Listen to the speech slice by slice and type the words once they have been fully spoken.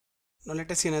Now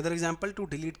let us see another example to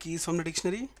delete keys from the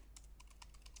dictionary.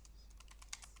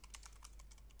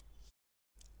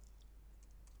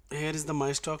 Here is the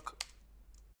mystock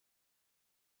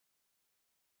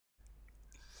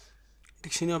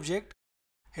dictionary object.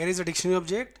 Here is a dictionary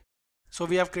object. So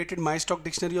we have created mystock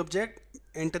dictionary object,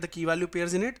 enter the key value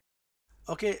pairs in it.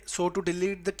 Okay, so to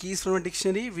delete the keys from a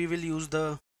dictionary, we will use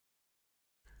the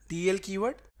del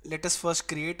keyword. Let us first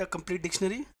create a complete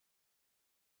dictionary.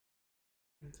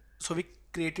 So we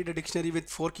created a dictionary with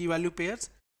 4 key value pairs.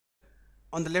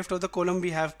 On the left of the column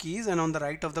we have keys and on the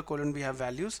right of the column we have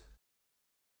values.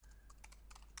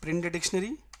 Print the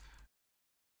dictionary.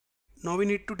 Now we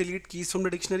need to delete keys from the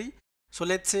dictionary. So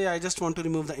let's say I just want to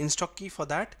remove the in-stock key. For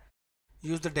that,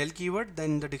 use the del keyword,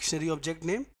 then the dictionary object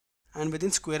name, and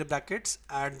within square brackets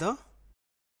add the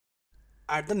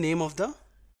name of the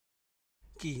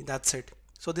key. That's it.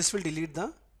 So this will delete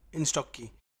the in-stock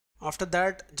key. After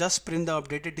that, just print the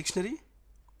updated dictionary.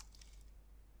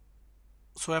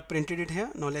 So I have printed it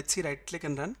here. Now let's see, right click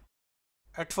and run.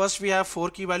 At first we have 4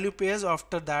 key value pairs.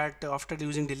 After that, after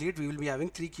using delete, we will be having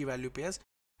 3 key value pairs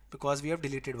because we have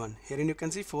deleted one. Herein you can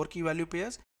see 4 key value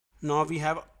pairs. Now we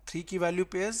have 3 key value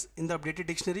pairs in the updated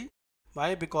dictionary.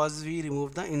 Why? Because we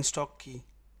removed the in-stock key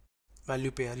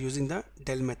value pair using the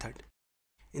del method.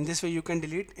 In this way you can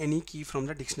delete any key from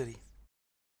the dictionary.